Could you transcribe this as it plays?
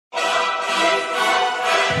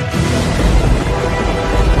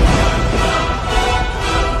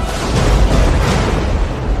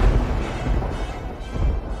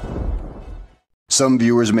Some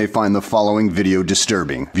viewers may find the following video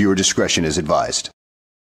disturbing. Viewer discretion is advised.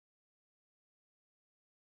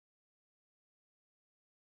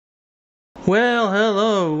 Well,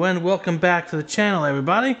 hello and welcome back to the channel,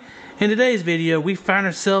 everybody. In today's video, we find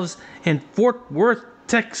ourselves in Fort Worth,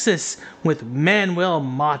 Texas with Manuel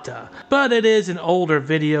Mata. But it is an older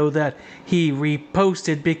video that he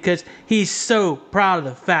reposted because he's so proud of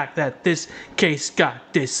the fact that this case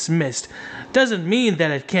got dismissed. Doesn't mean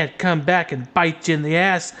that it can't come back and bite you in the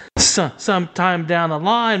ass sometime down the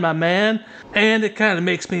line, my man. And it kind of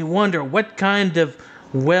makes me wonder what kind of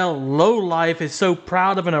lowlife is so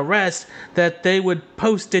proud of an arrest that they would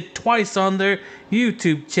post it twice on their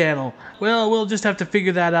YouTube channel. Well, we'll just have to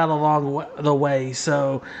figure that out along the way.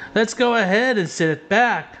 So let's go ahead and sit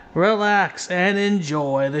back, relax, and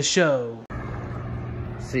enjoy the show.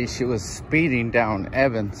 See, she was speeding down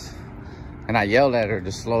Evans, and I yelled at her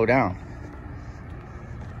to slow down.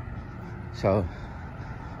 So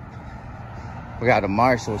we got a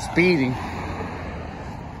marshal speeding.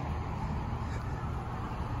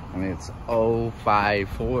 And it's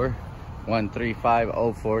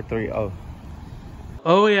 054-135-0430.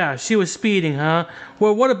 Oh yeah, she was speeding, huh?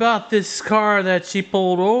 Well, what about this car that she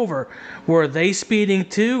pulled over? Were they speeding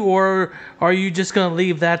too, or are you just gonna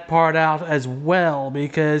leave that part out as well?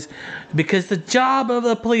 Because the job of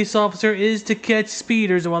the police officer is to catch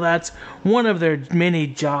speeders. Well, that's one of their many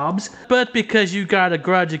jobs. But because you got a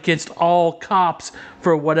grudge against all cops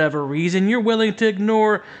for whatever reason, you're willing to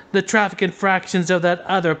ignore the traffic infractions of that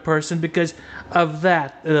other person because of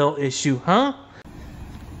that little issue, huh?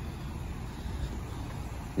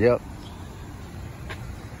 Yep.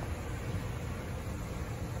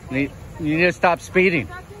 You need to stop speeding.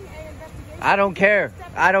 I don't care.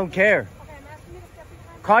 I don't care.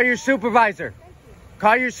 Call your supervisor.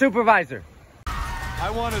 Call your supervisor. I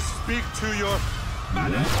want to speak to your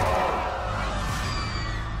manager.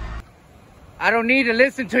 I don't need to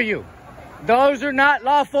listen to you. Those are not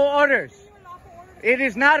lawful orders. It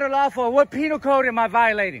is not a lawful. What penal code am I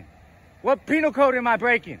violating? What penal code am I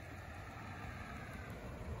breaking?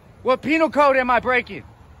 What penal code am I breaking?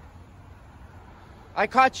 I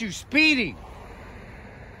caught you speeding.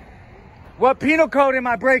 What penal code am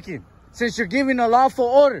I breaking since you're giving a lawful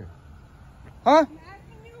order? Huh?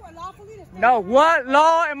 No, what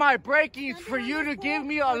law am I breaking for you to give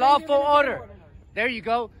me a lawful order? There you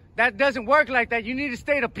go. That doesn't work like that. You need to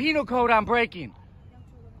state a penal code I'm breaking.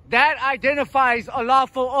 That identifies a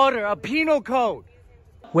lawful order, a penal code.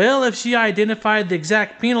 Well, if she identified the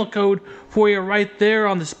exact penal code for you right there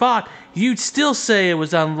on the spot, you'd still say it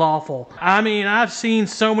was unlawful. I mean, I've seen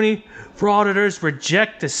so many frauditors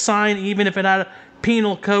reject a sign even if it had a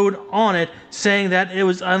penal code on it saying that it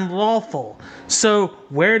was unlawful. So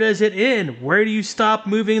where does it end? Where do you stop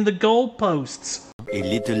moving the goalposts? A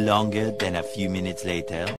little longer than a few minutes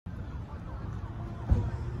later.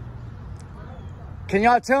 Can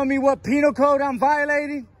y'all tell me what penal code I'm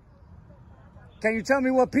violating? Can you tell me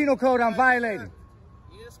what penal code I'm violating?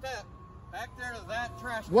 You just step back there to that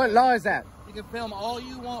trash can. What law is that? You can film all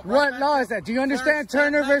you want. What law is that? Do you understand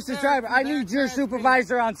Turner versus Driver? I need your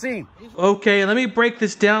supervisor on scene. Okay, let me break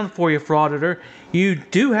this down for you, Frauditor. You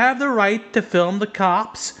do have the right to film the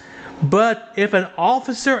cops, but if an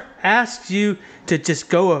officer asks you to just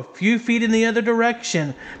go a few feet in the other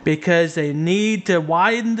direction because they need to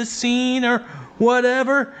widen the scene or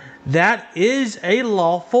whatever, that is a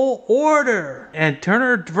lawful order. And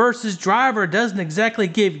Turner versus Driver doesn't exactly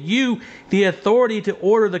give you the authority to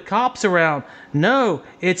order the cops around. No,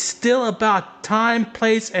 it's still about time,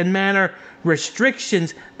 place, and manner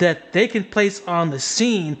restrictions that they can place on the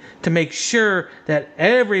scene to make sure that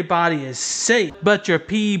everybody is safe. But your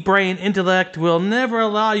pea-brain intellect will never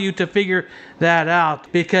allow you to figure that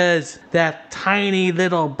out because that tiny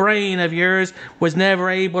little brain of yours was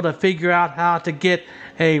never able to figure out how to get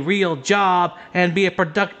a real job and be a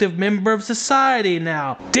productive member of society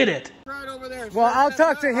now. Did it? Right over there. Well, I'll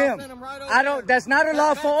talk to him. I don't, that's not a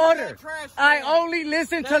lawful order. I only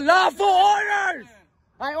listen to lawful orders.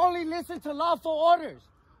 I only listen to lawful orders.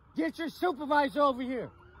 Get your supervisor over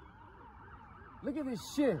here. Look at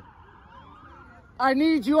this shit. I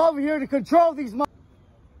need you over here to control these.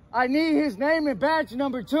 I need his name and badge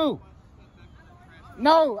number 2.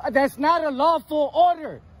 No, that's not a lawful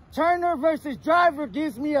order. Turner versus Driver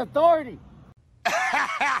gives me authority.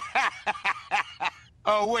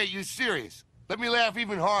 Oh, wait, you serious? Let me laugh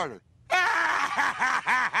even harder.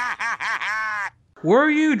 Were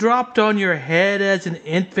you dropped on your head as an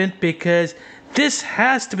infant? Because this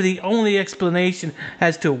has to be the only explanation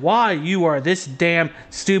as to why you are this damn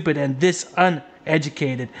stupid and this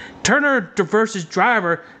uneducated. Turner versus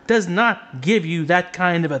Driver does not give you that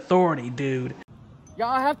kind of authority, dude.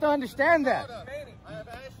 Y'all have to understand that.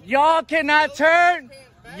 Y'all cannot turn.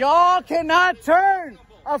 Y'all cannot turn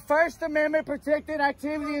a First Amendment protected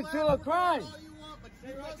activity into a crime.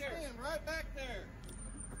 Right back there.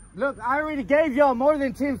 Look, I already gave y'all more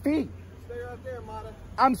than 10 feet. Stay right there, Mata.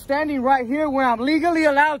 I'm standing right here where I'm legally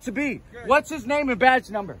allowed to be. Good. What's his name and badge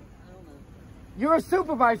number? I don't know. You're a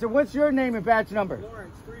supervisor. What's your name and badge number?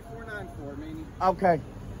 Lawrence, 3494, meaning. Okay.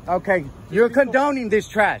 Okay. You're condoning this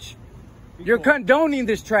trash. You're condoning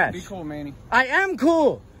this trash. Be cool, Manny. I am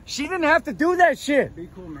cool. She didn't have to do that shit. Be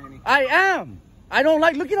cool, Manny. I am. I don't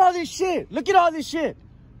like, look at all this shit. Look at all this shit.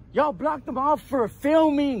 Y'all blocked them off for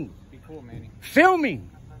filming. Be cool, Manny.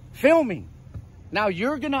 Filming. Now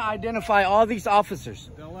you're going to identify all these officers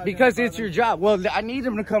because it's your job. Well, I need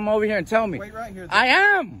them to come over here and tell me. Wait right here. I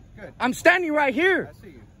am. Good. I'm standing right here. I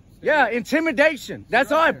see you. Yeah, intimidation.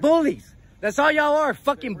 That's all right, bullies. That's all y'all are,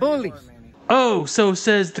 fucking bullies. Oh, so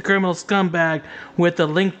says the criminal scumbag with a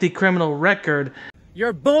lengthy criminal record.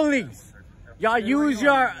 You're bullies. Y'all use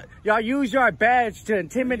your badge to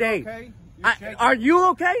intimidate. Are you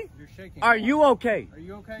okay? You're shaking. Are you okay? Are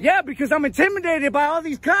you okay? Yeah, because I'm intimidated by all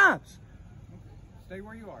these cops. Stay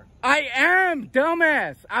where you are. I am,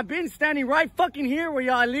 dumbass. I've been standing right fucking here where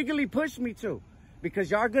y'all illegally pushed me to.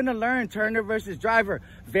 Because y'all gonna learn Turner versus Driver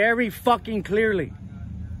very fucking clearly.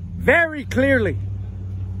 Very clearly.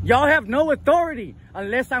 Y'all have no authority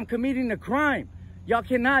unless I'm committing a crime. Y'all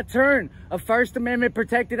cannot turn a First Amendment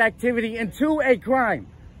protected activity into a crime.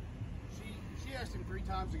 She asked him 3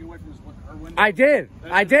 times to get away from her window. I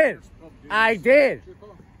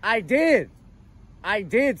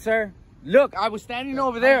did, sir. Look, I was standing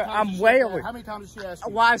over there. I'm way over. How many times did she ask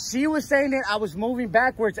you? While she was saying it, I was moving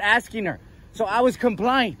backwards asking her. So I was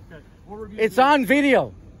complying. Okay. We'll review It's on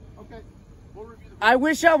video. Okay. We'll review the video. I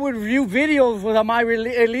wish I would review videos of my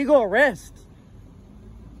illegal arrest.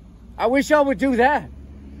 I wish y'all would do that.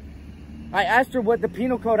 I asked her what the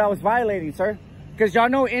penal code I was violating, sir. Because y'all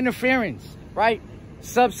know interference, right?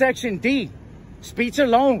 Subsection D. Speech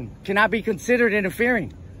alone cannot be considered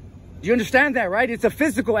interfering. You understand that, right? It's a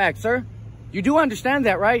physical act, sir. You do understand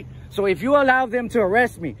that, right? So if you allow them to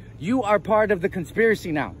arrest me, you are part of the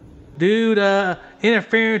conspiracy now. Dude,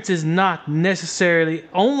 interference is not necessarily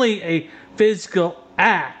only a physical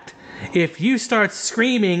act. If you start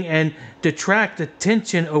screaming and detract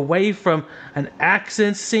attention away from an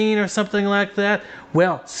accident scene or something like that,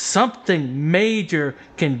 well, something major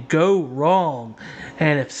can go wrong.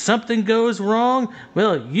 And if something goes wrong,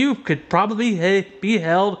 well, you could probably be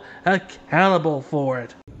held accountable for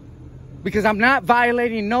it. Because I'm not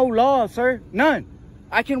violating no law, sir. None.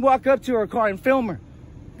 I can walk up to her car and film her.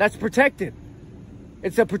 That's protected.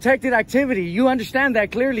 It's a protected activity. You understand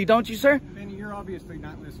that clearly, don't you, sir? Benny, you're obviously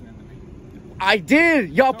not listening to me. I did.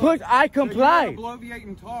 Y'all I complied. So you bloviate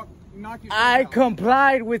and talk, knock yourself I out.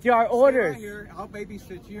 complied with your orders. Stay right here. I'll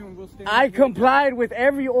babysit you and we'll stand I right here. complied with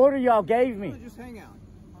every order y'all gave me. Just hang out.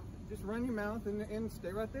 Just run your mouth and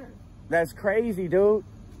stay right there. That's crazy, dude.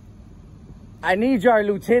 I need your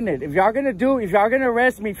lieutenant. If y'all gonna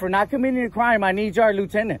arrest me for not committing a crime, I need your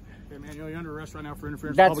lieutenant. Okay, man, you're under arrest right now for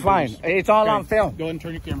interference. That's fine. It's all on film. Go ahead and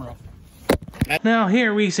turn your camera off. Now,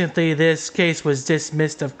 here recently, this case was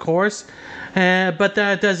dismissed, of course, but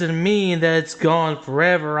that doesn't mean that it's gone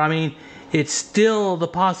forever. I mean, it's still the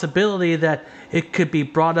possibility that it could be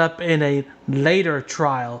brought up in a later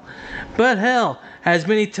trial. But hell, as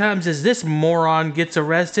many times as this moron gets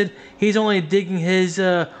arrested, he's only digging his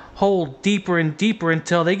hole deeper and deeper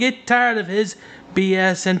until they get tired of his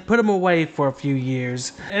BS and put him away for a few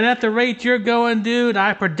years. And at the rate you're going, dude,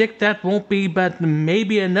 I predict that won't be but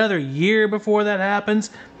maybe another year before that happens.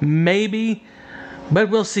 Maybe. But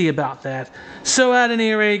we'll see about that. So at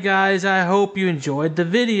any rate, guys, I hope you enjoyed the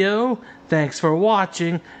video. Thanks for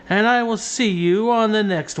watching, and I will see you on the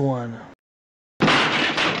next one.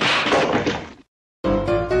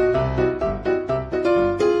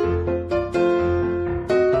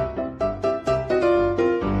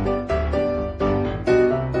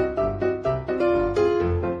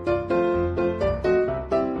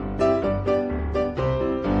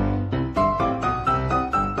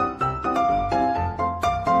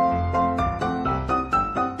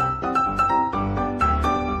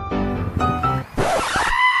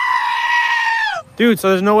 Dude, so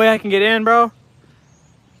there's no way I can get in, bro?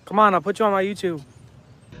 Come on, I'll put you on my YouTube.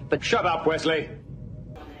 But shut up, Wesley.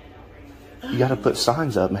 You gotta put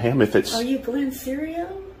signs up, ma'am, if it's... Are you Glenn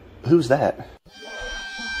Serio? Who's that?